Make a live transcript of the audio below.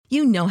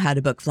You know how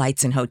to book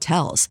flights and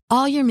hotels.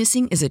 All you're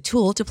missing is a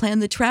tool to plan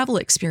the travel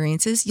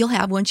experiences you'll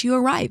have once you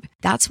arrive.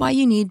 That's why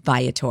you need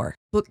Viator.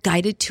 Book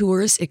guided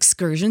tours,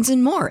 excursions,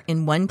 and more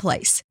in one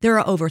place. There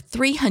are over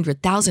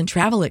 300,000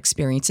 travel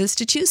experiences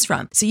to choose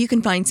from, so you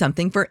can find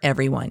something for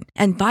everyone.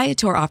 And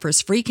Viator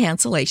offers free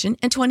cancellation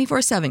and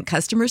 24/7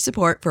 customer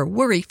support for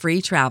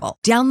worry-free travel.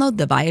 Download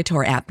the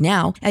Viator app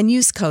now and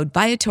use code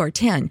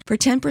Viator10 for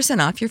 10%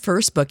 off your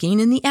first booking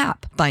in the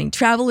app. Find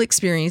travel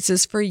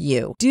experiences for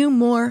you. Do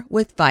more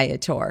with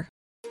Viator.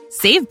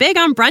 Save big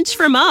on brunch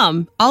for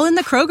mom, all in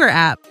the Kroger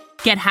app.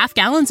 Get half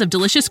gallons of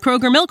delicious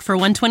Kroger milk for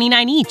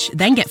 $1.29 each.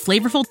 Then get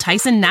flavorful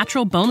Tyson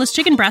natural boneless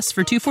chicken breasts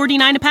for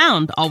 $2.49 a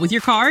pound, all with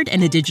your card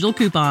and a digital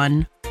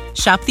coupon.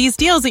 Shop these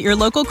deals at your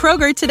local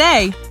Kroger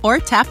today, or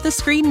tap the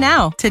screen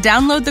now to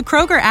download the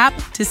Kroger app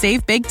to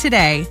save big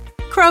today.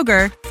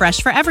 Kroger, fresh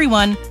for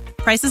everyone.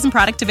 Prices and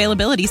product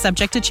availability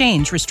subject to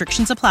change.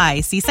 Restrictions apply.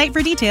 See site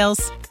for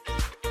details.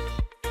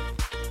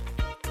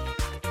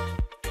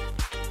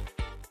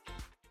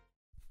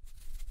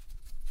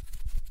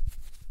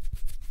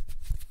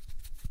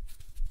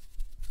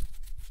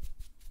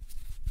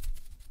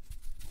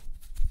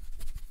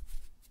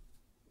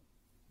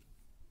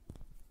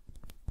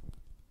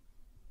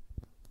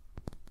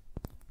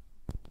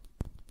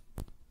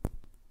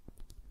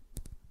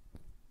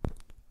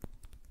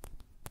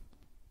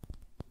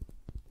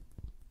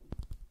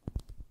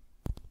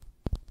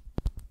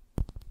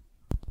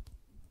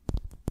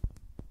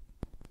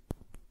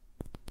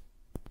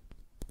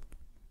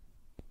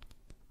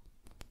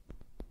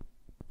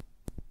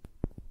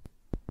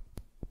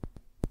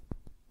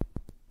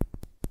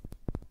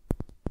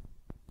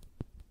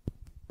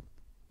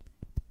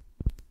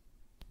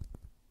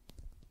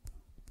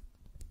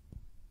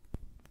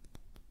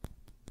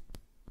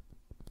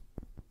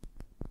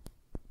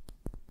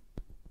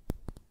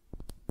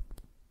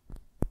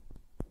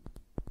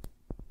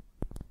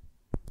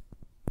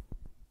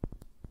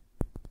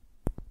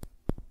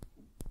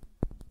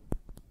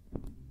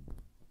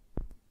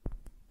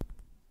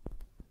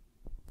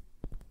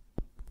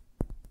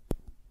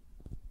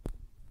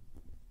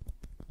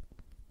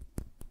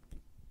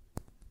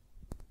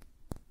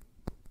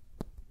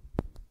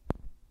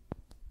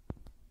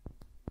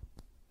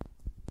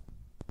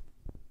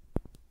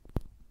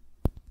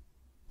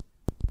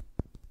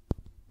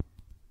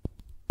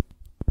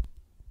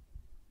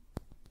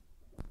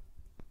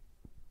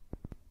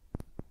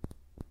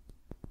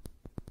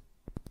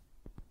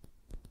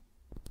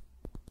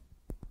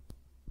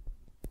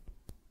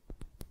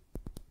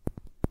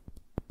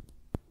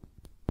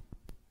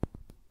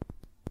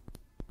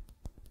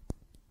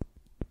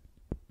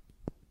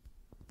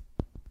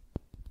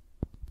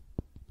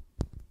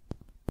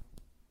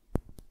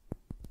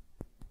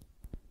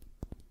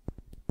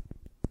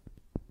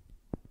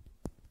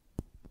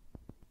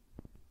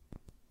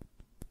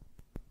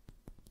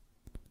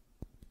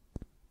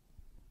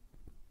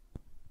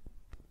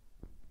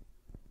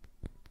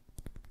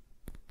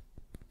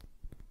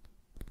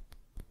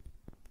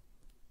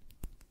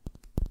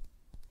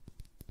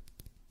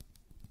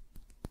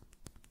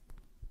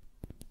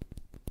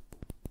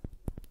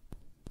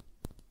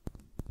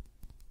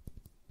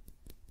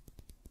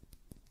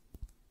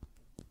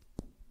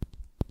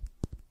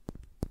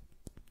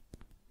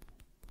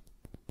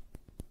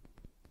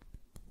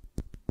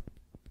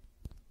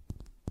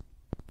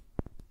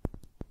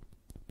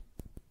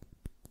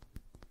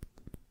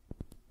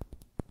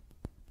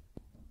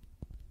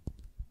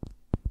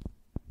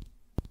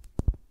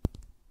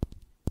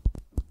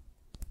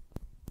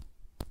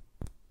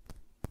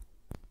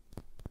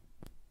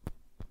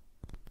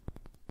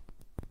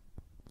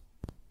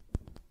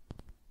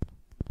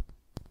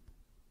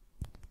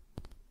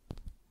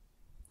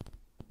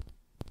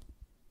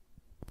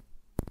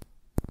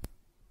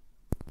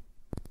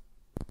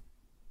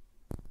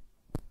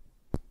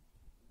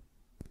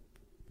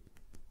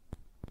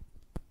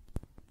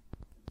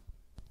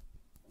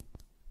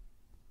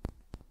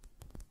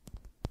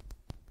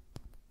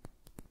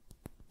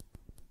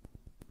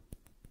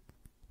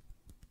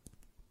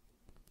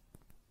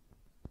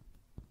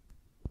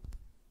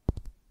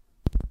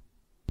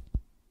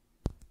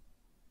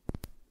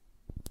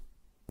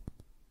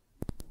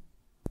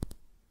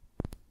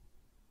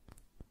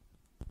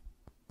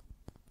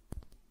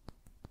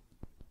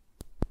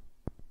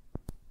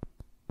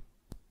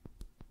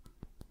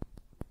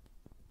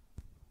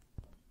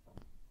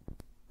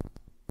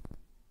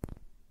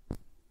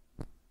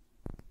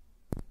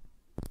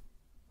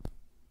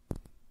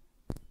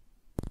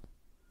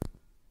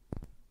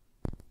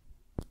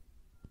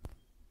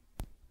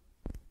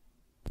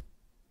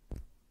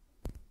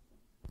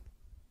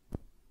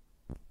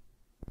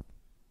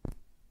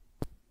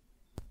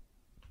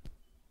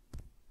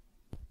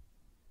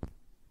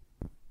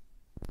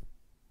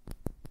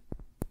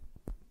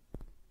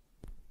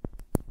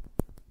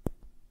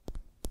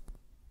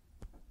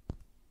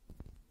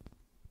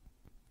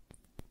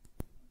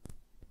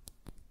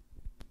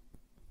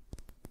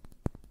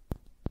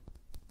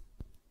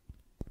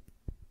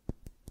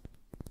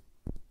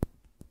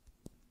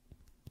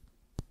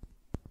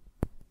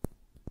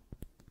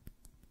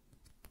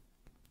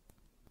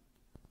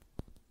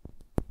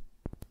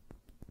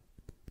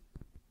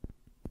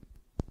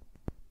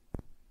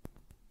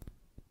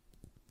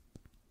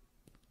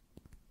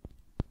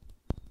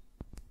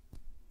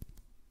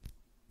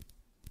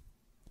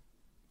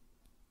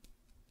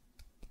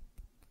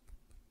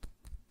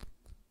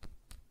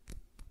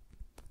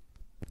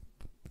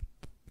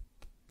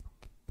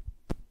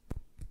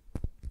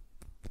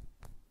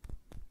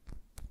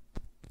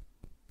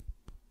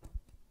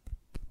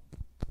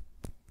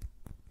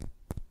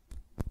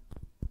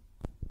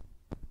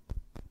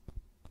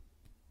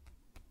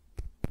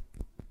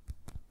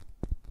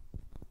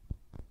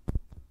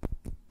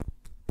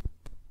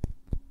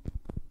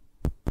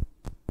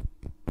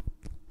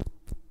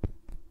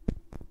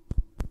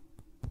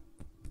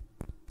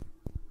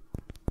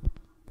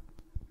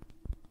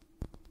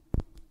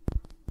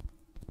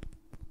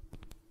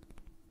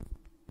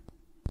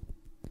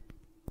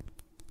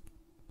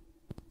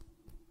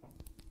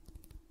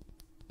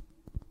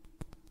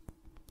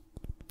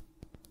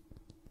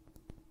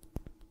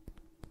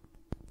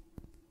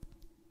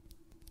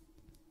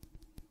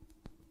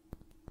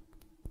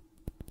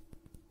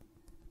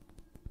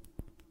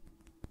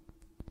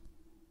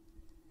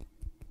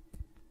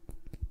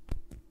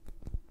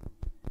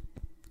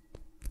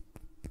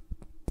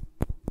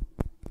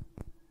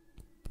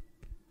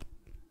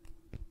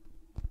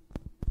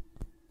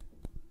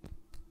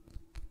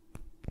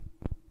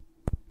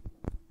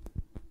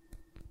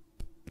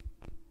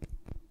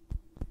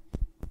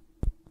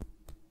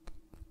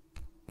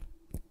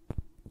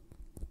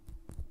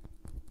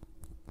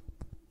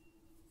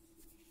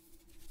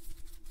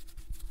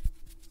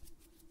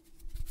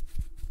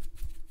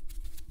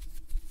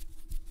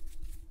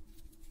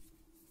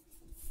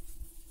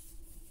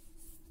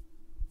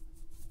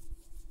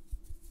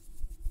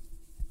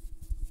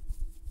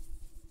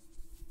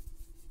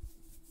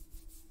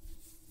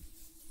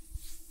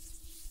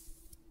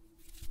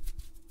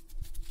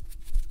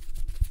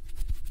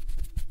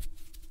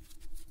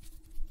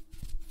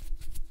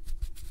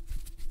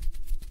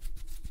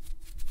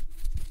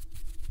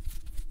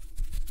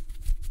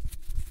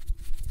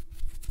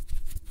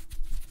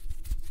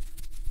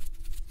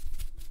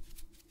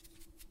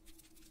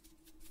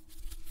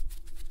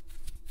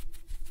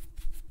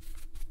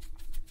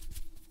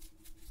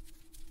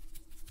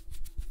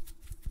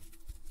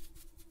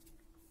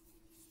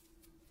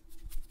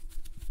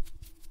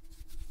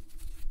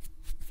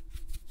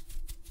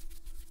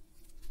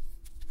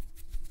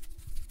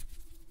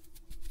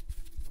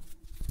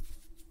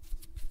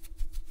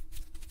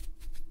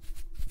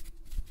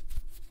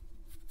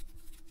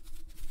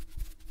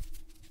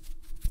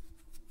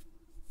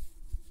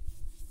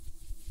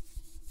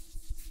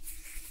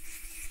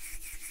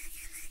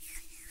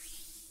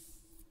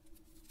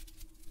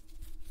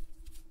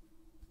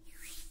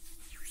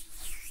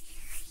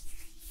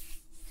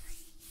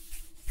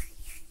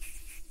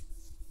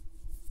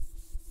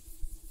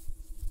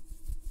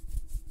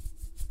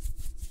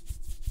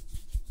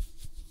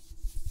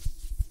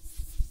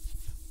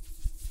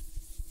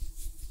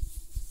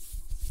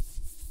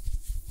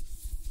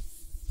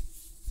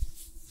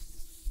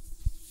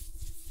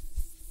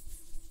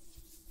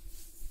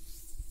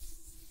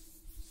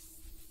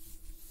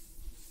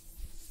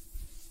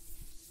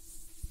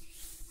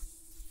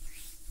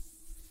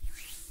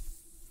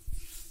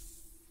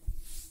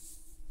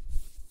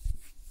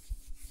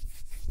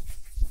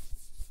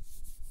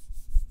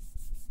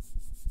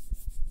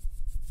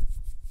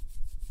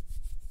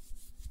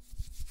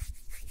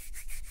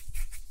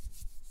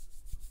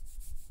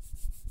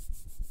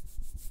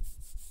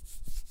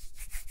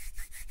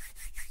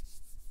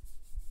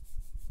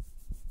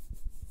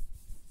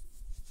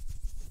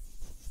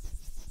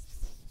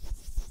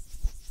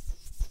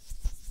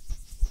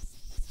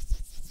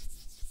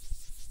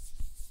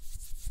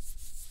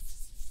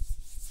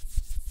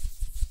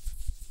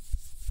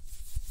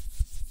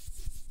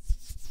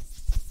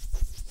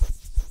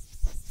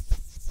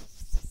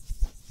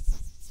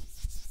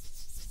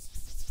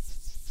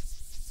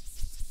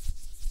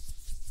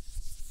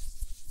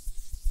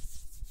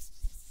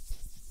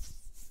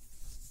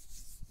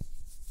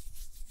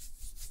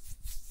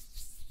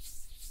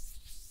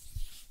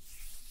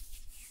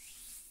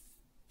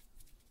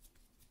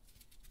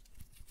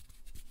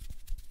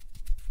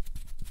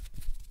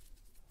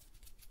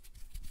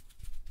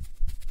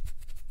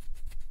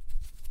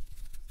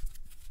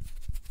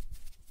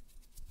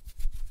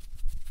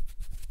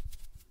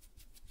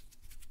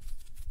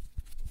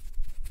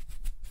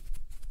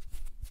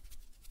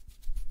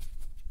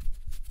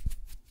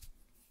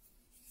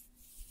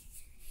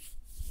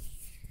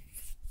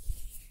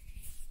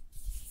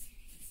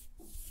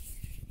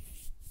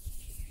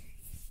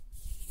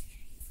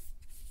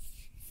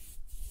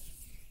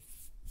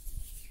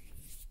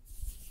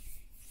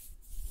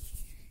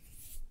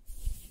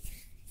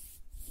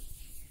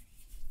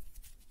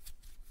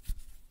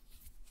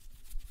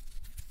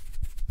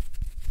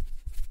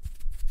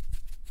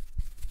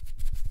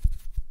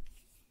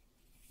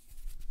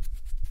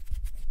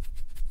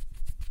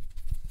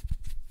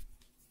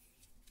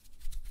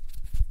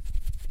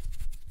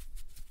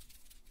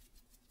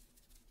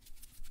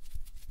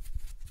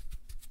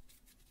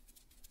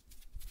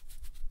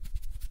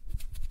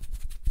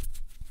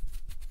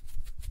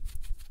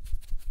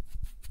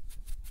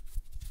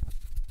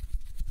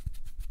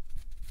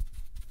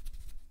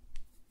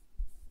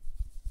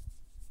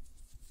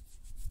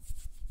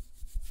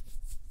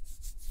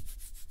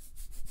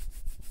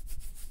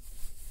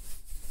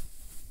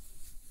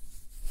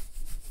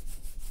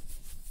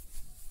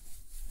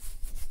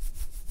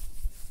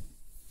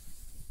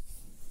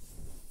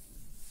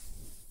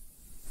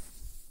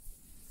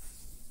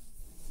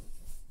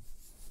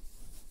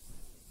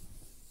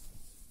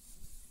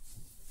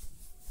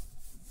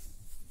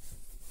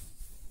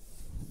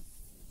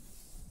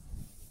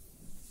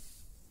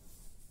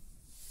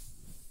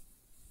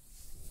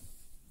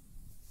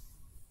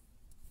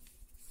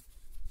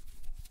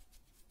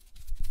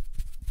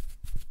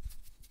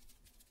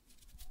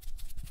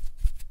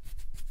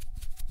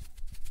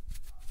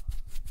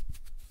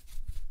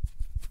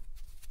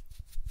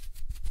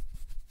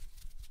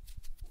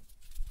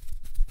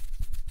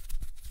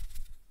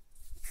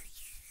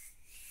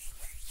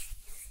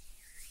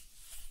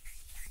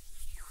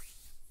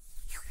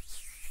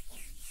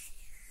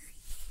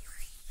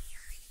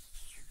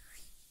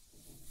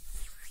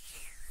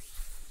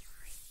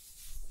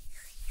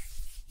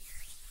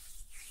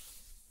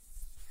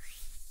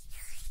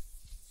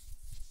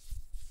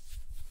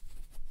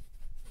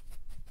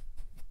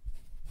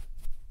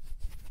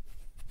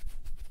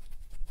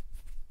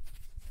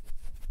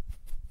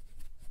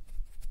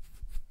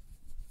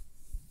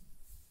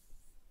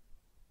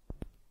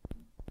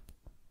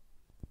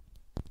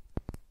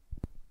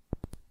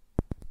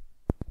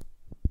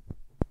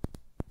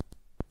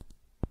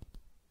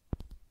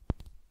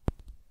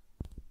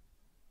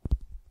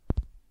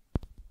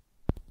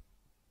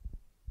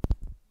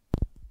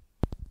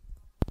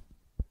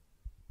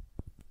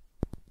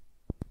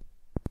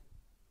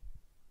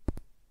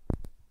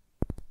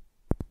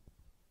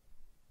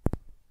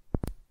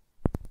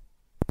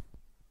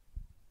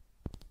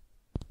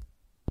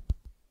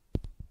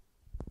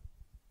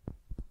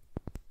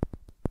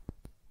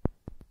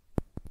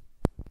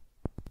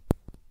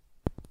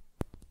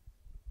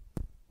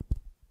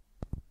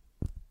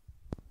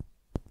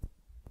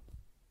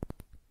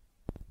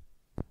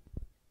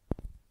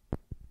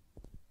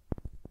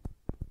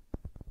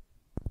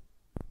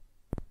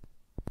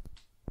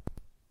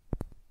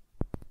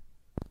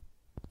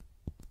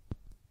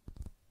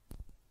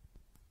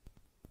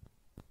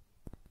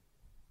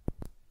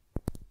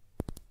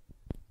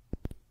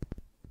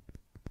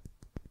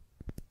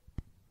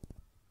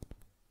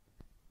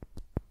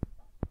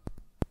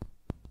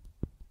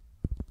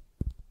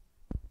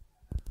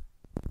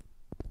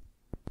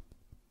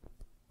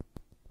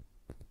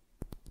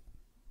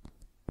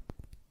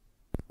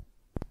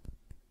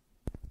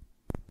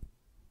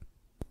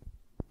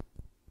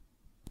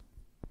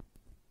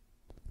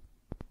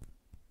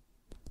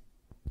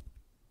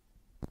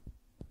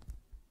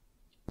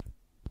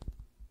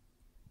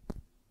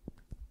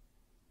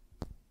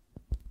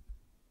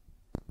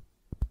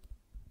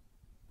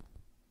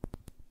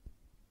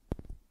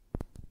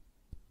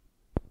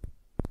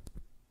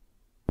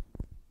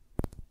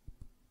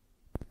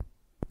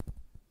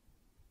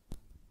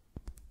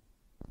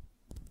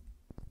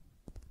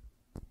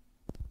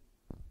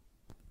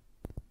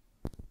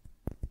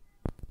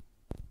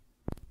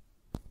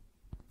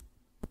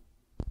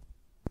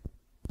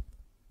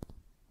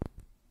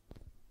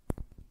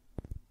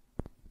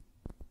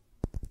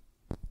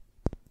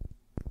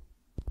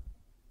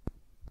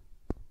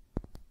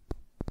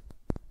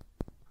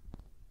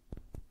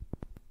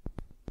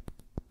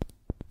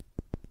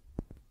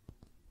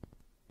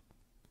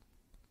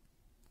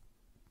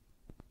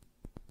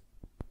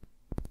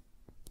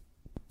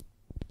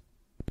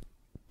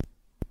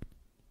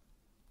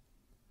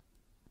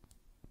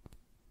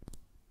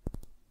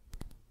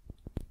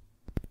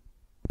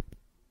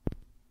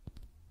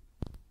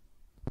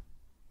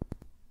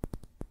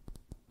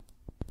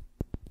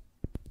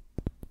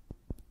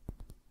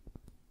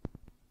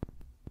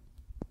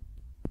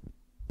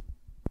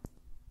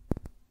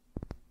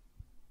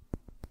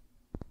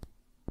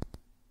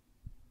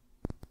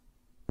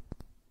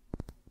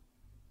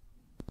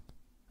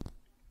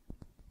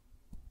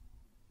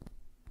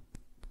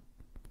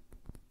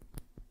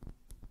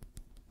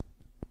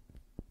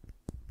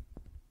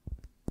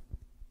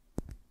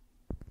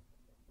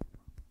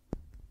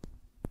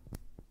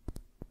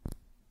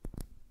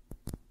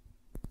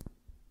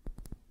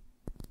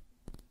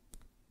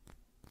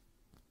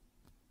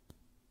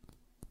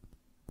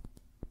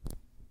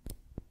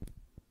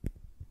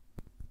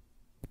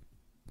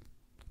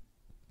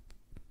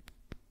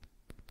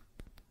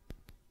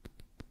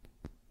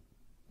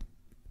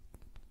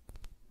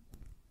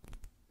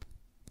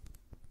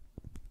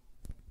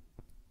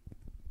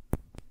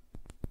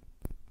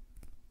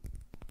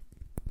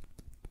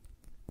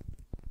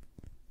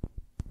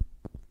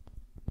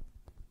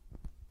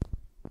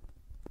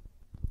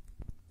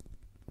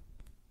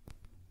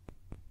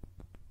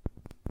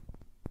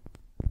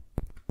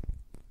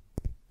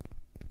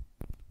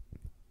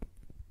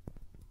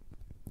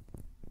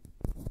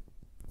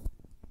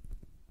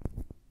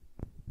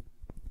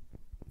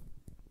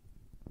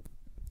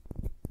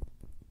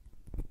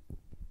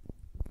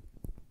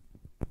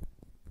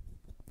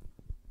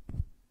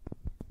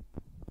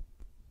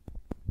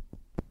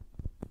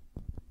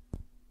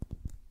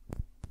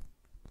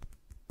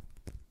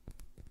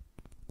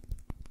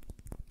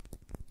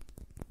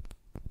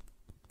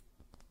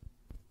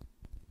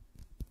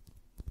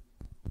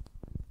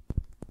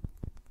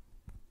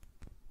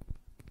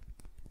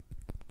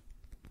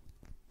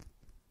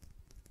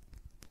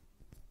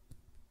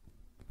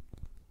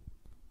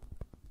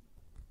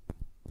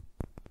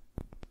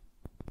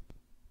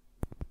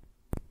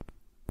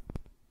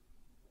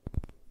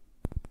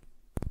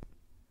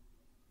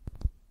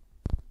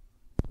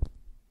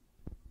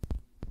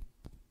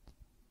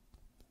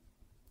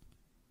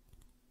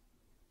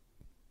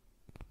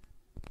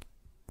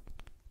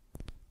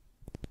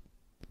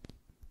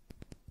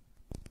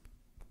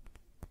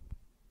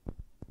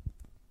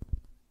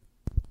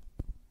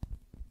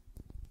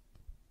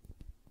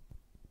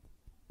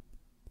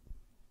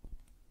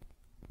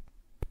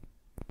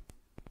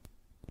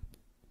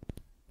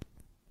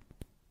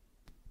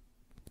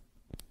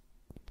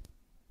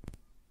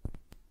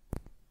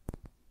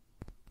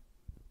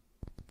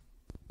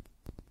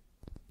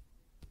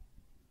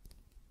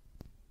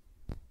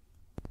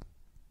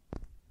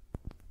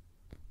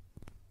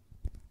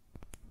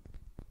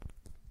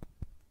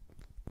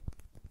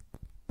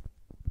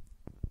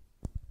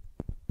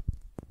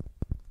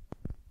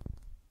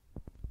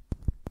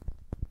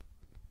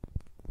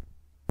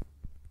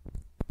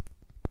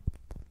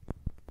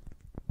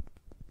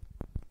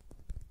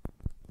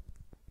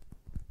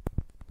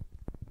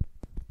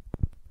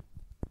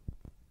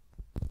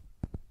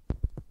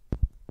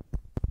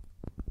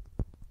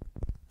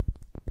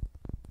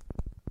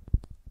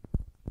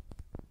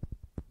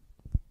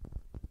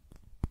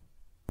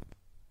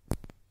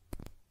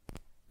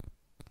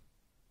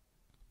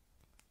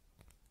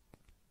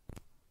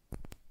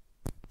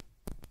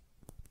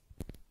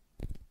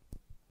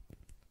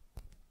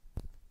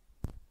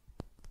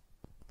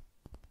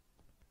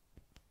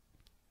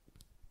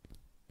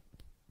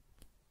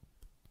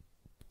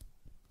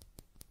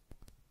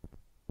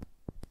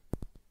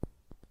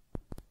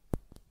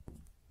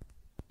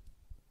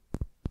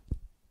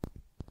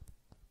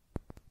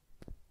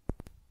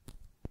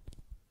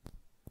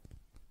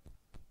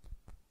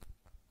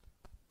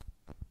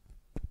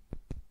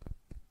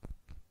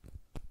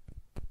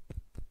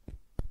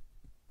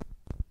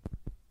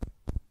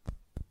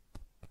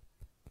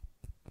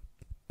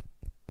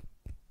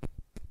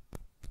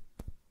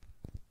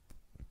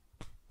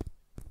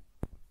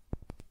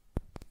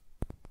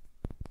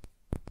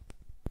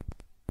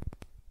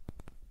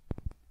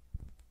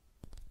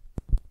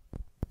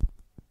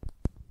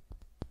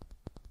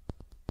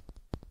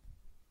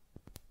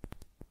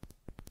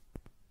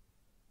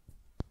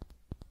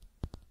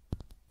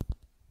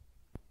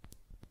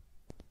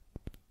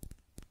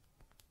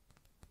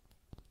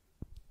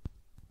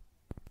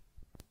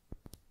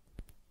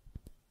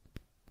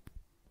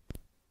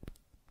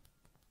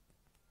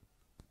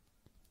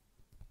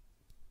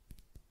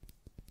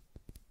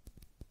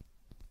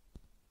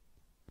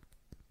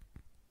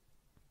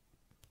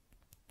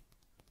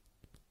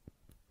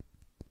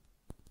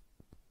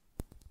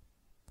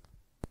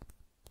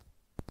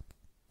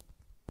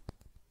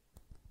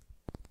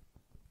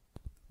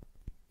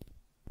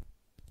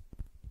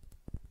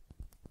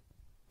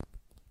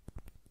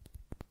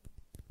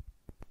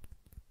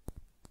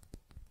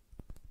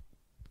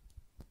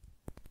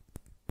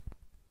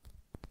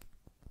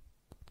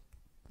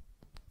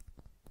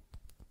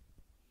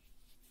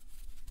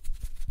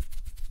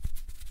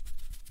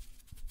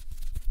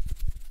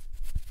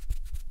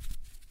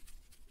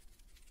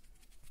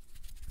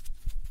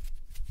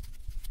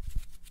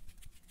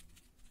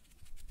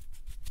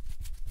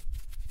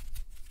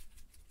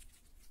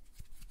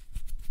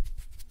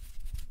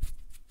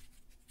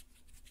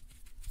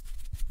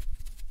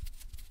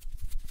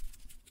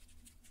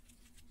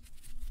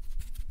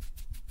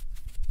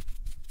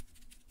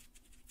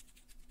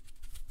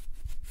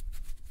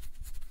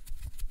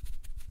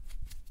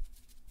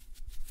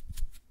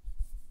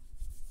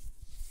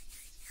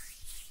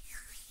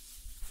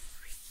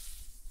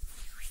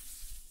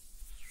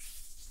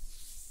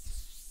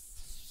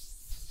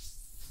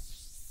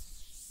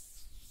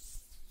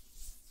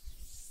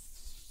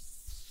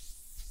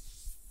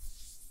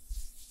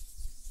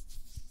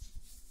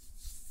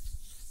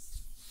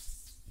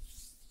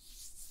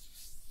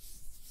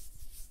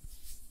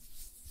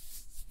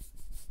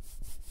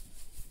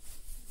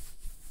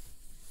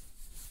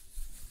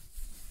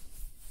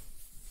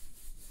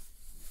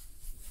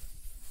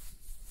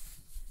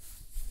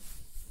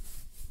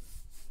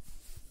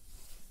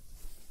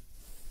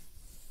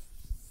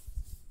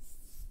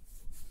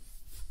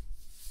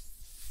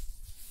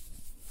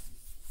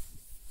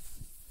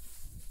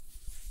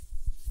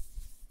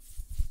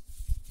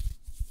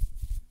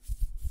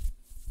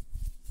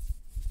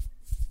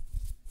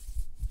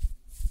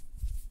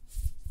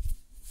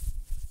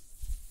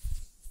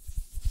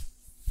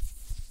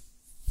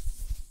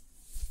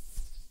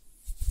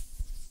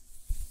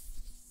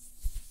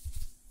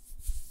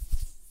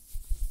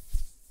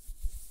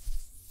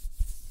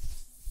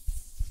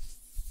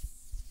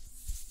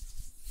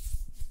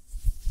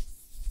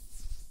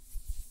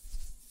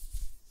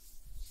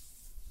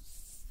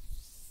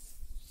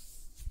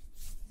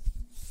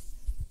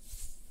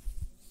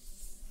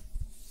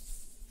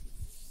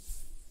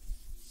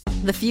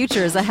 The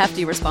future is a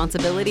hefty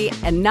responsibility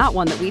and not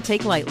one that we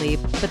take lightly,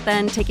 but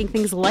then taking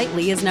things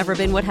lightly has never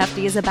been what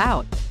Hefty is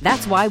about.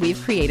 That's why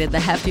we've created the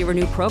Hefty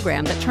Renew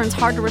program that turns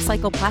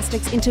hard-to-recycle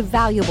plastics into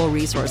valuable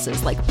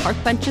resources like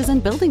park benches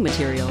and building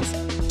materials.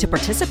 To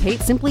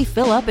participate, simply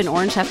fill up an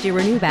orange Hefty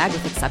Renew bag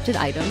with accepted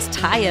items,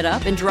 tie it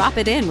up, and drop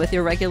it in with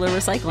your regular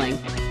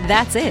recycling.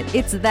 That's it.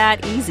 It's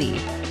that easy.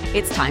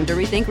 It's time to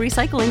rethink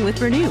recycling with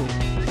Renew.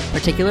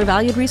 Particular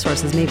valued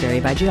resources may vary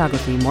by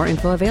geography. More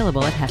info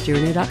available at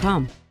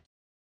heftyrenew.com.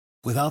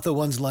 Without the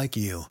ones like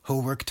you,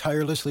 who work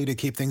tirelessly to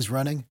keep things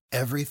running,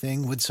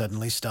 everything would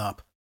suddenly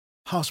stop.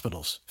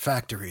 Hospitals,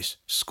 factories,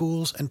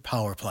 schools, and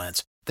power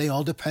plants, they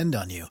all depend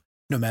on you.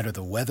 No matter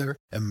the weather,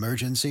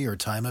 emergency, or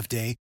time of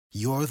day,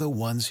 you're the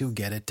ones who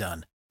get it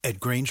done. At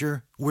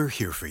Grainger, we're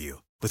here for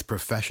you with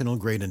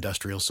professional-grade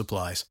industrial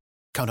supplies.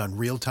 Count on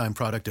real-time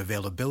product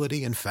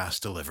availability and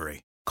fast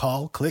delivery.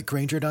 Call, click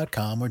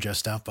Grainger.com, or just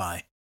stop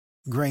by.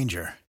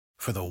 Grainger,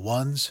 for the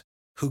ones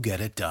who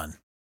get it done.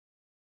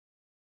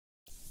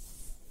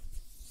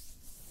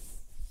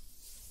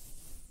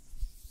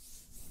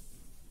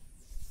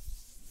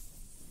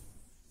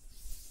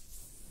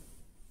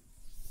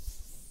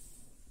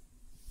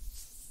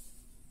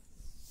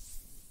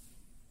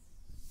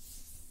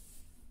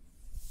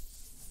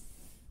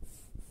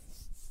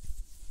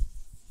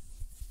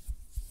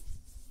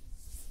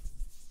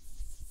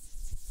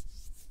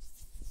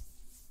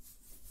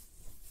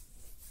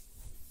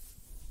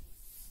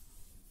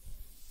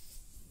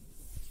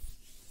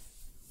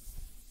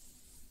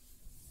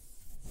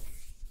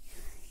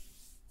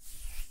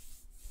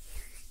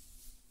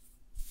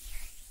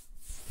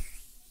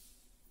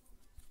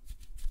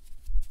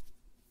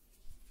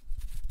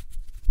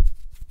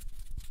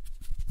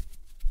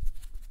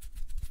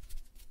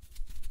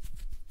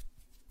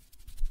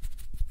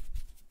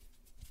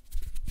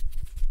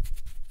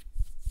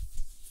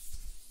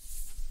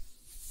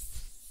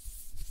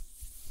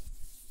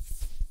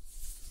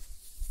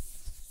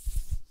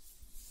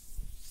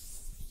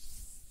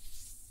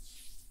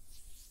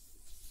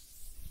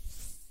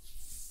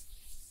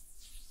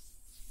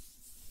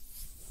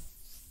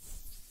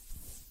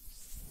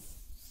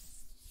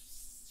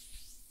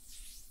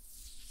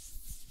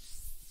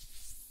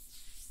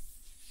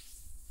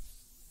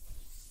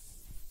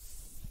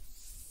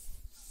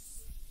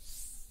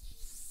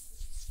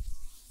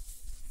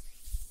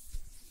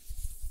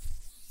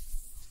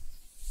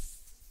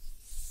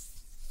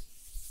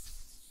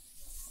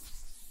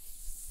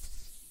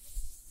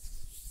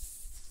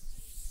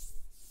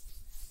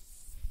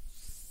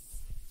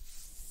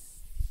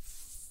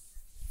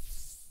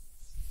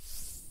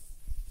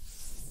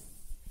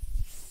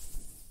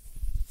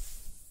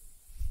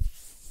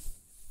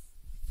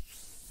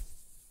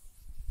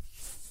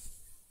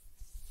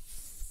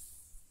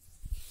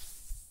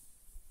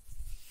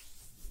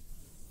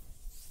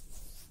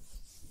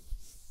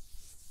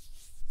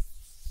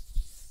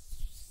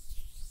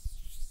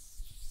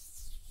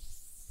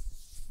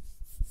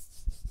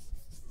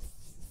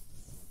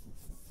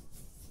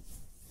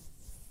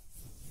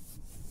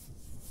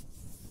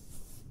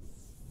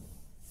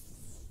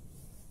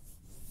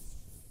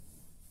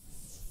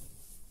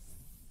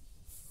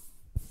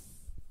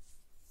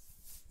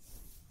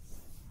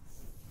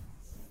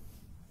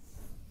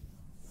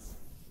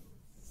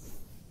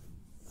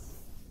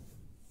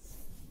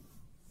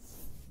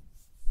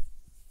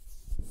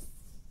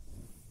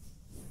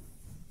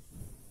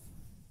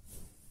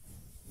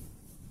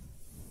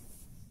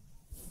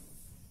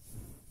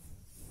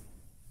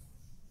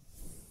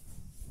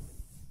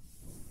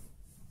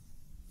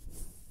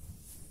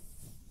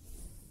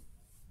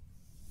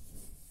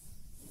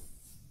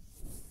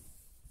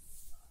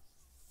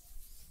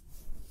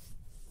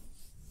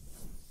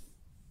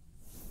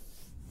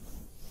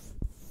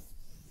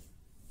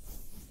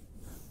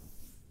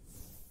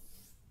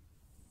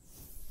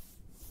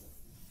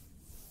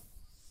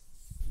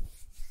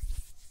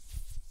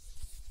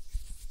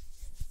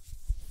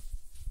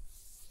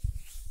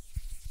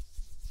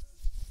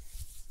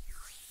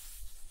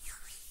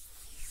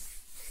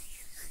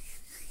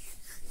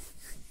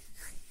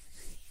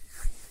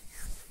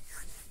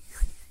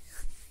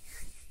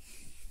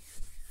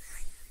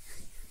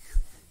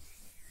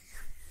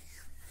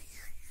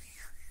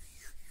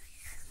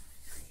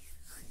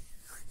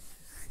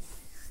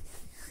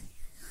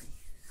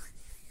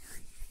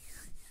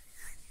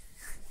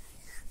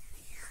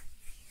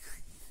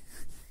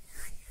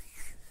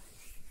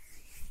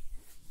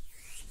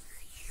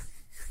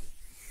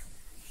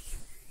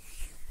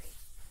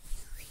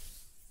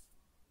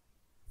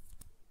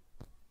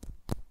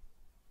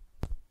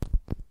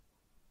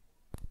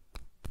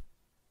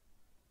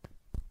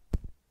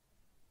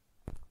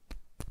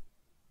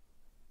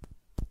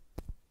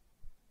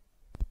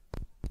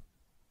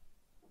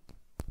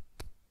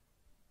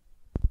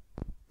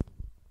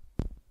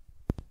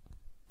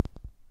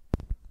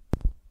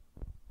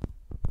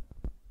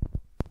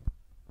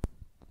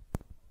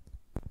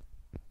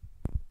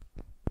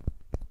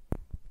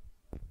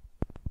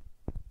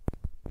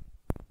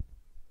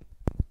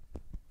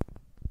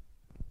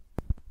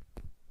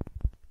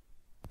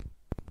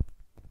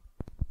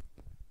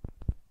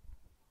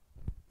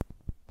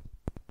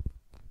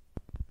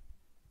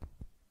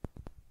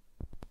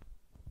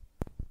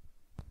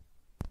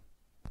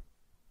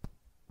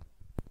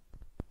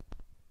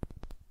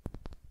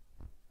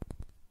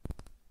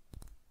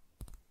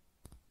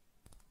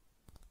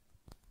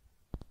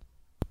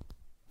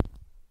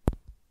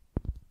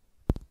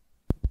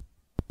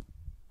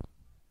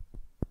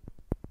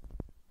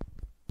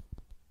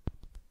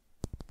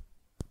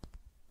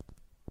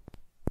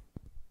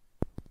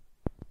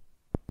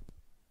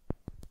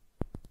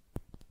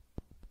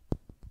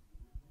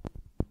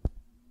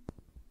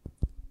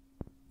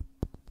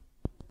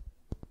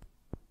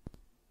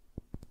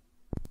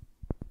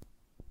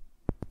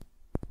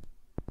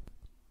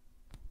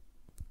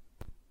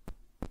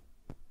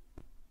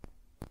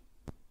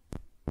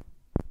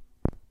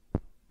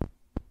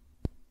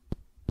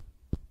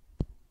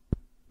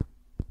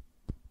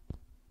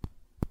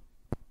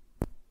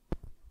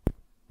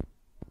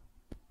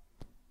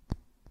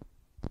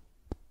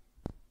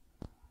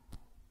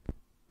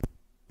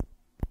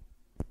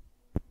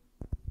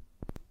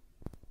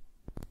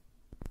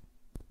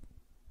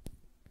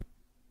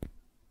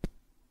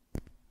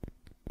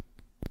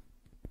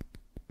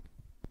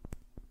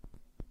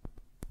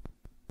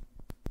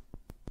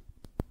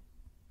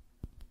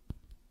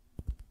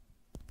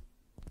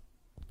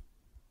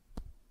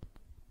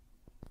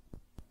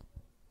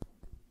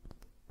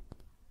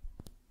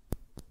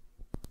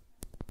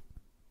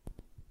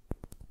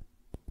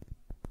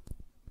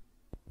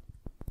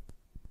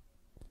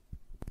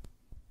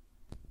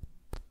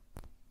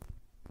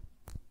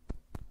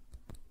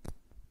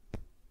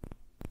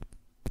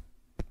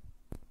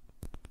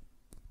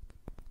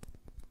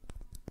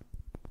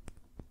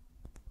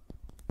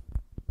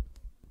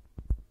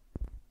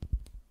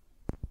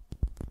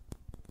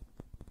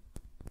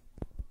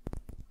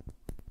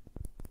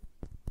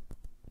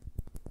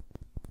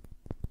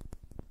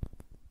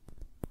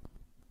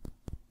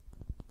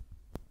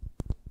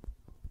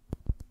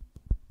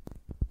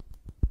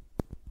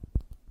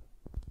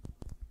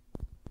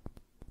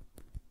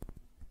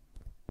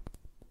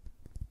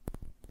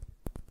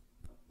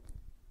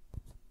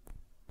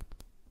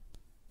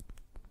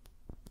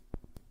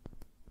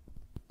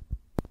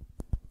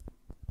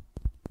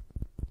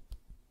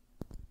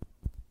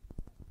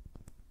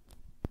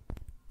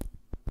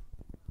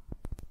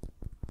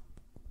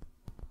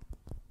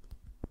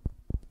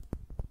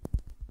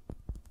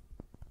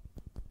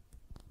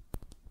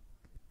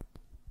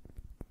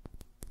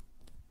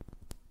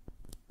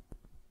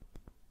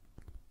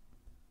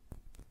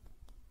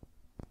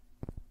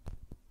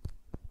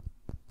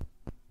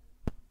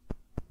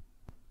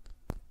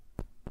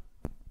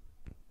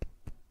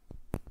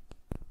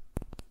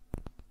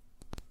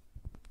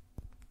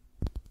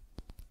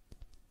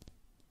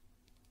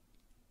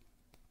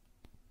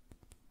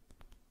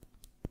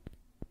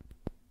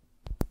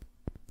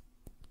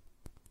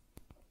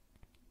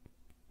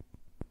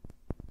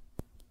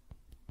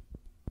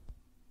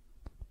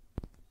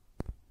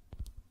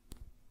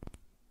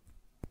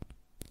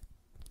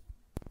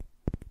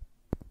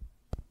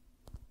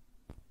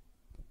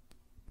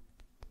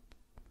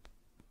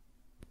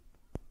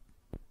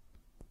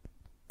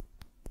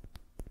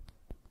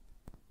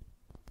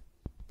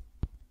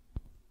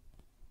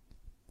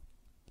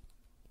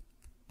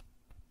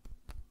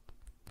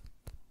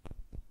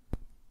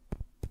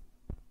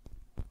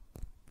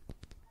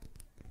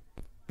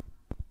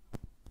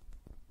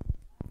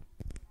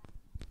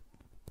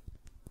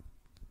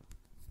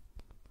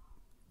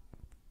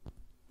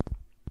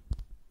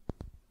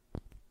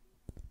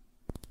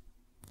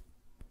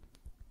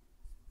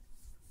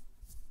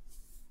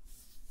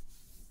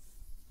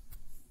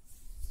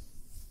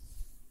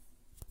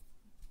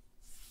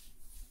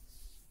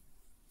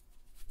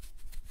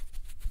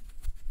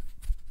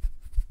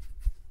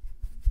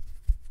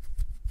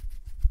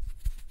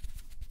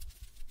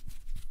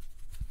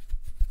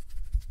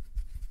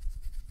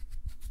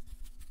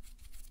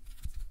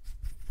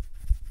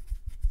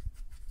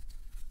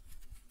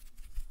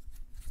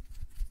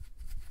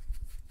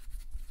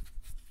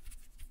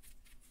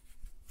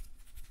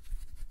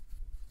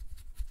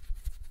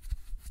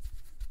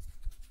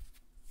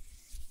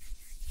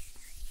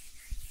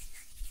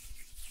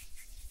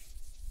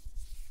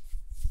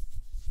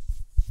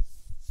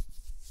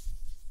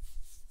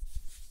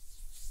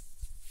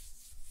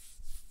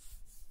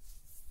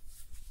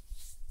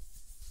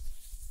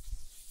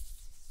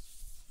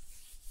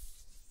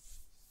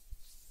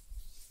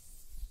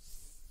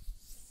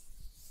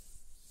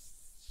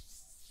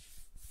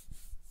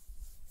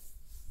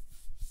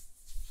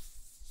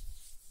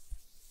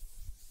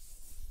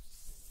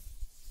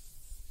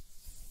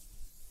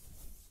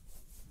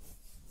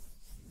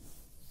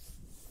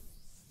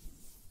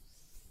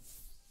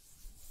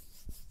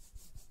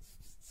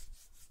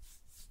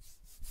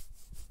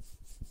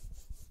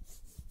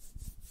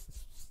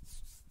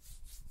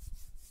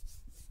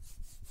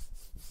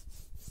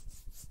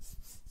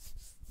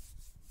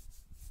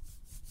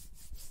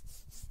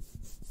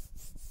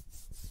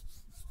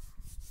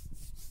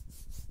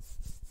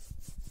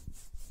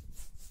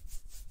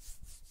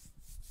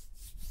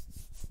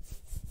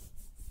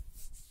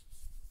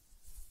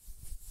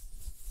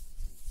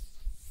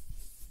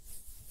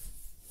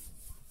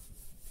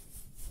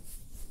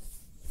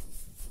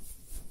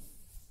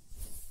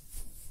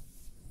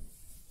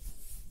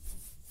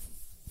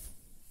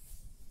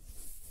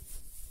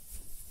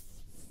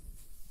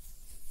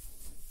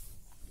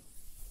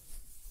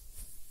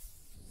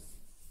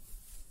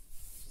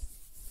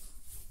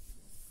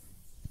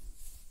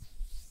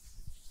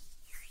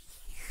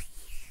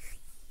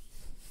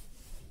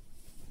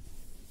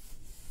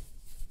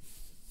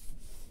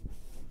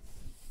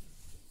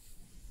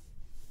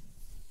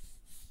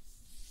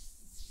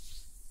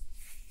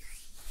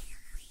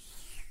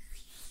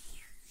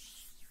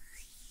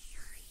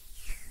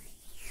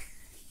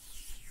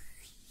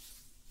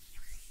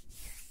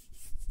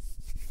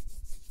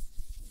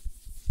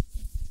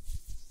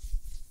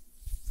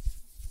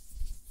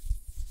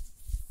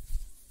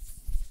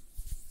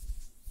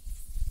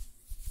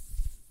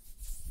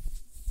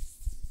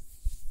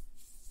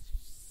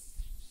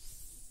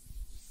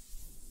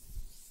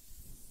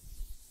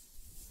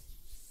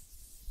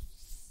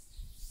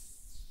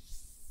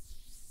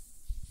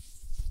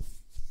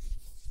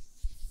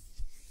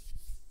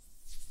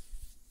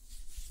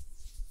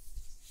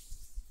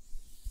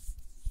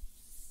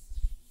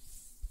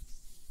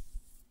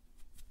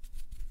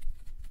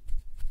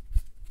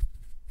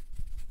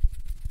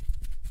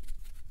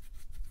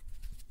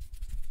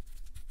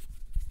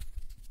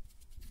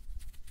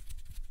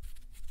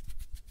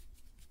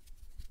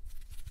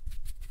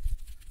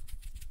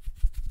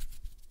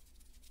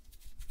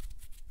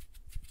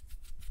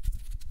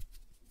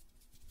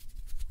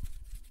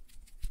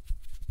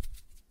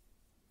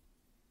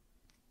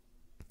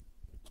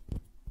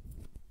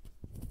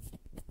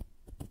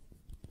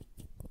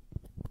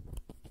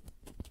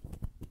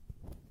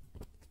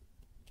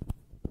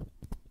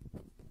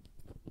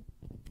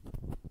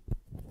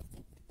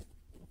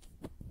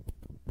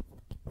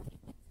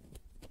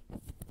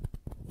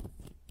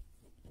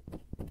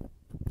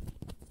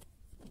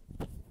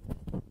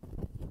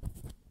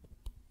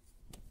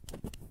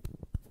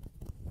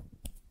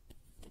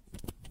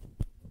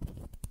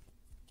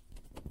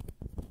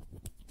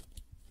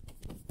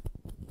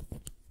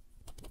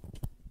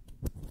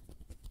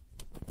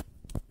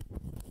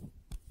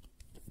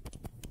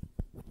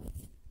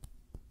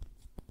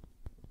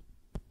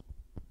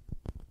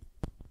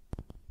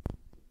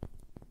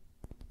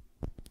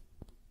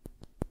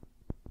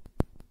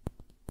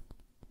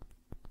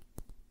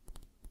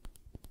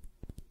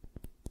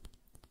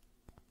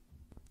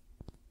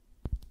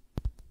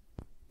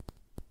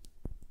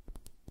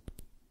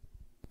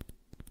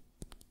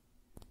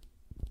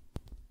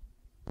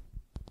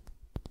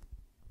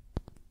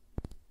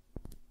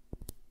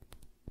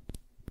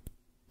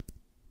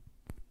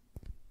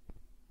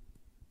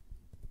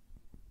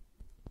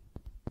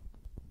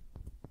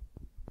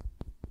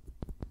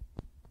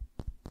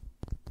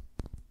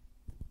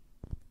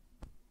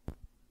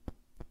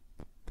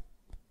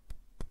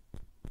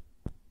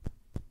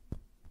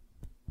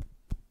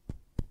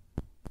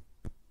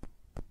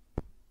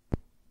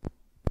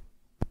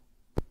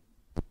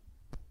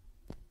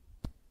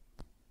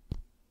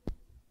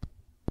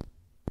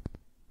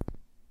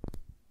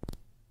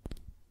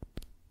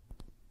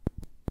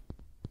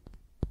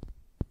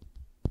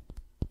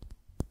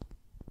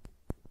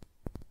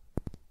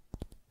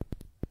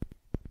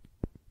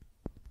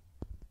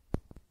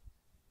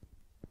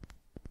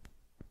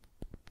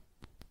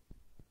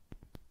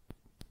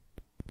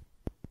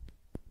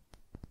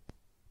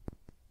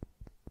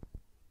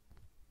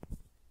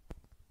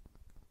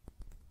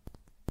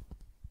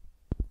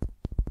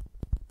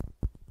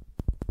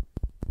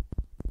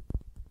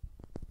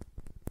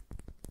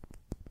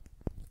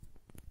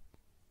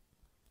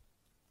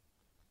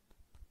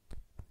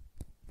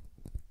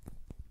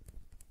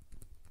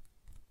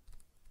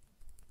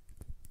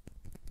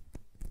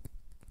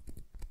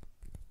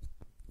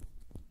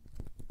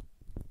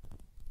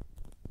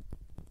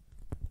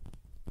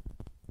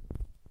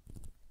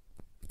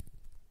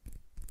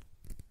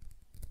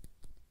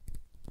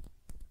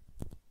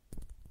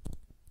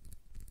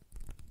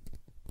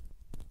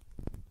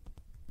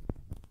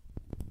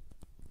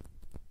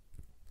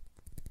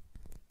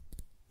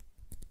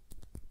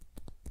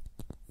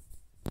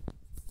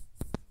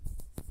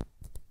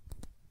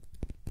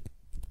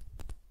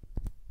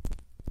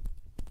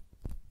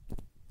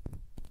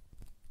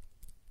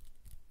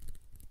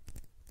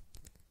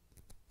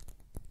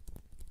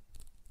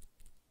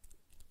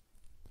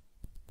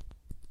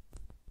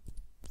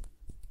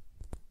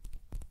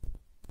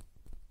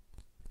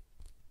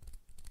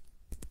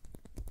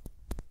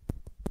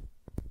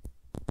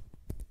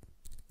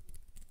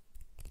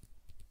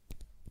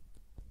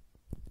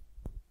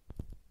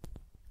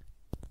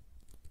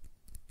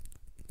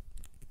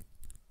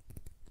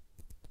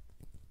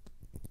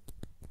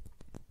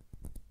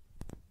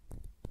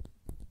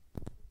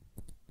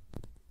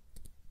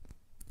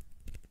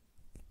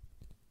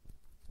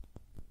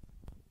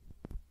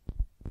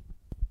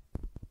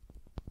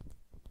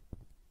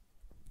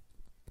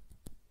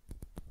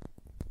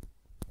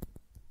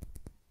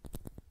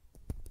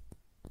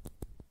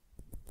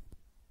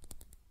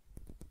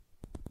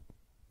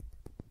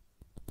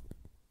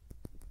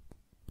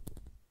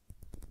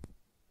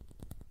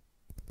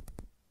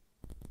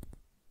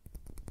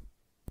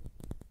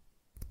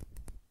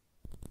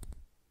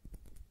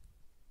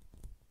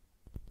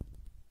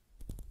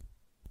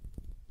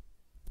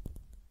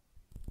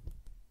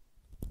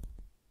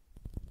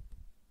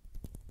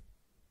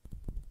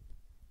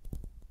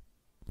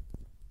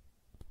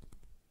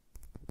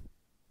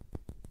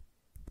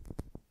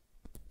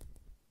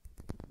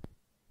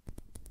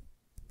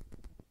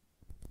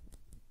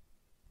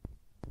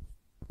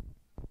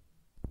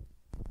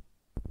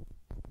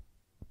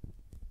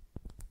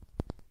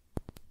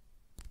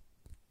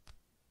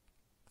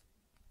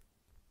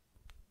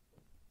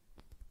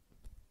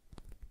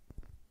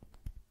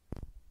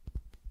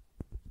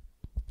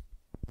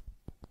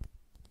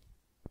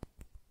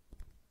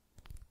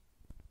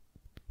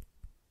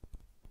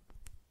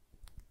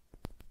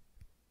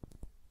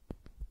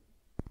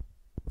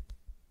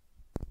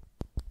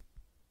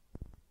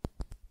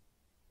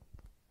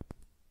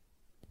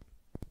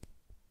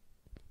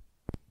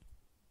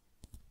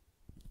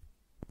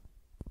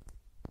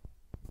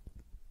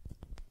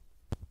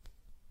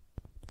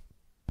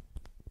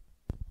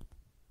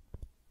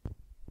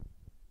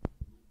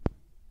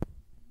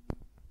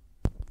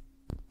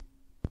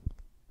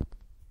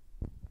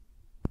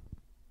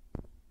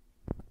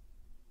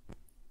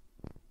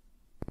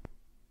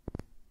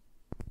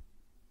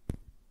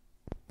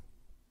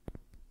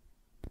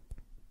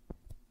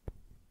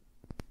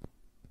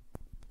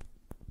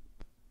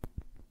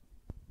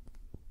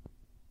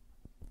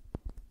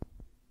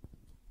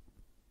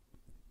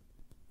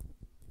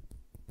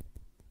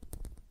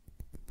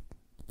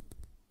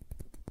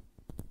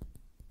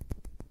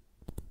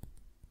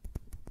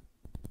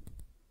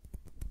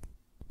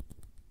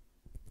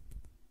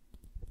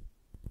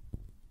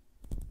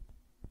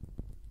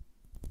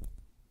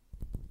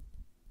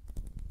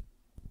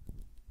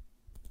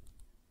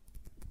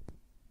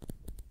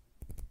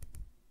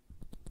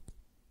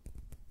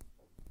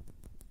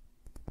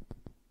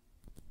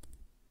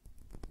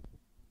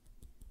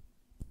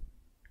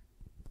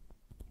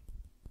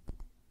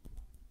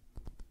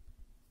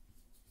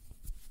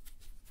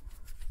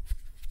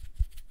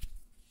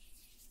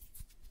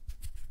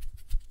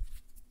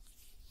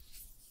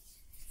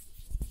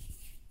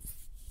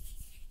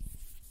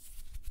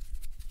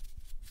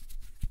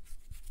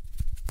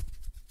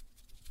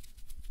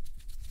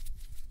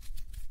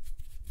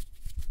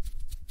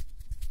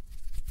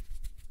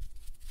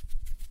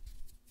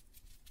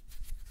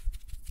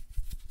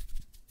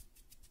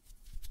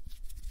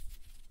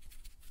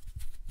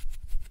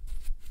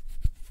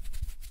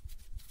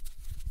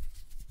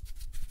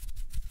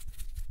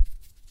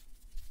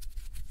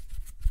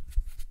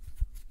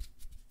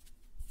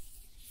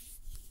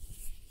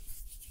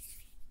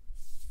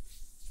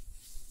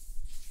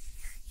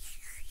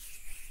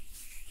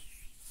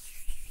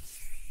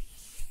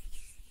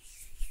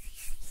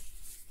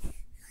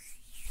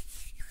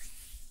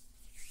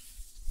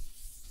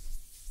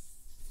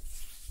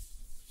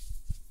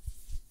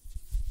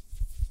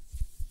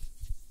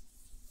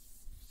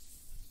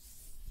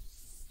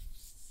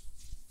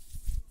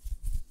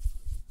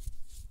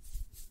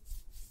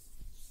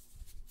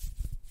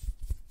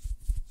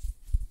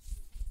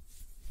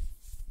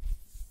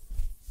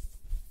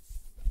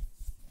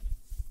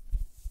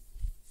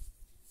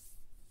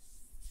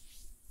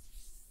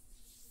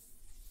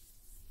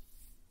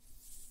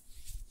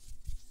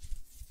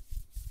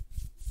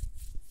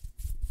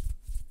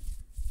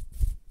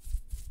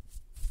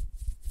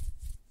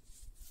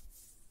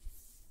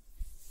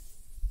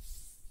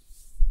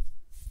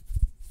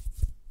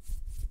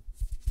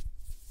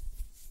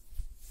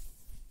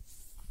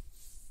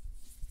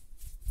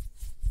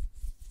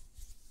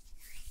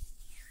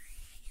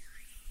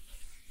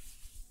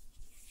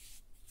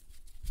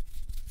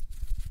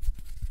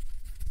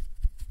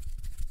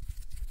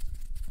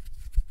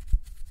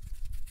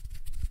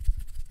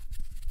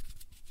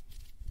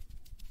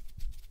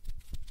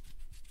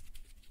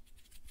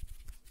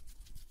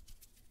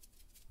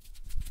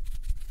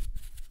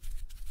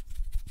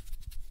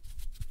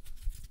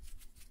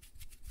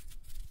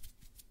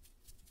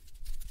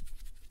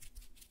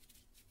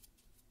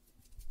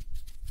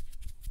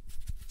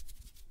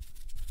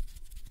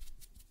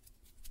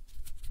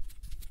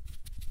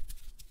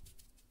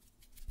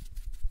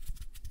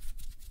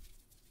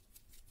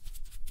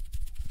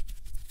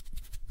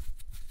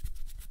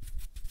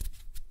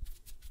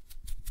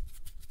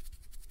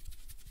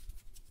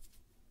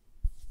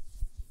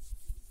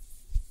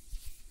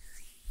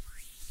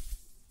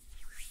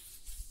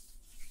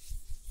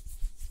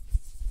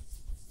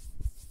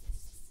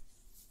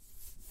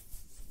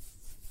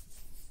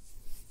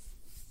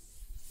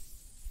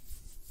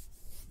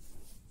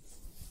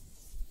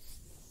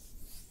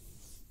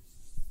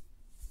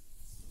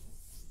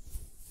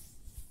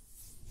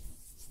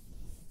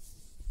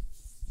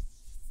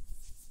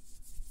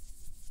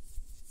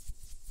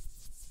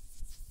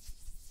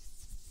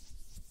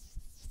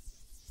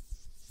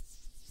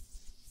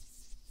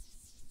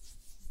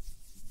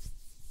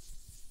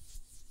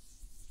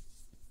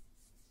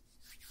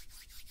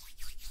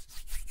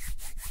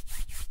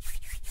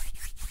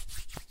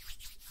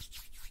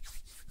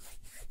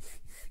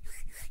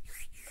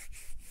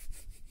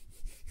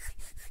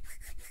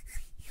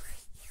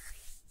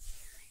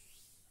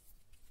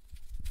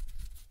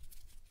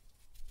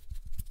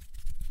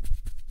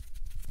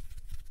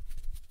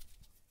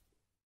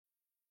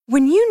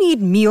 When you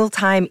need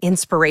mealtime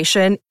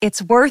inspiration,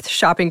 it's worth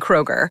shopping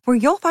Kroger, where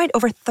you'll find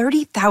over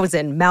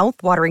 30,000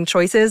 mouth-watering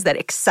choices that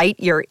excite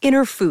your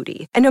inner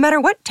foodie. And no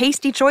matter what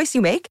tasty choice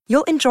you make,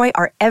 you'll enjoy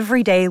our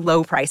everyday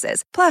low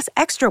prices, plus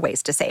extra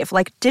ways to save,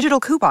 like digital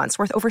coupons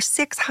worth over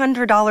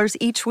 $600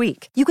 each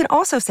week. You can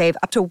also save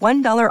up to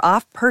 $1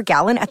 off per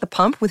gallon at the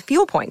pump with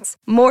fuel points.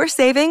 More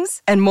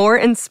savings and more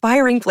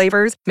inspiring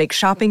flavors make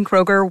shopping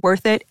Kroger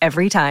worth it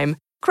every time.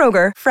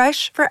 Kroger,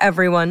 fresh for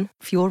everyone.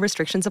 Fuel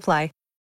restrictions apply.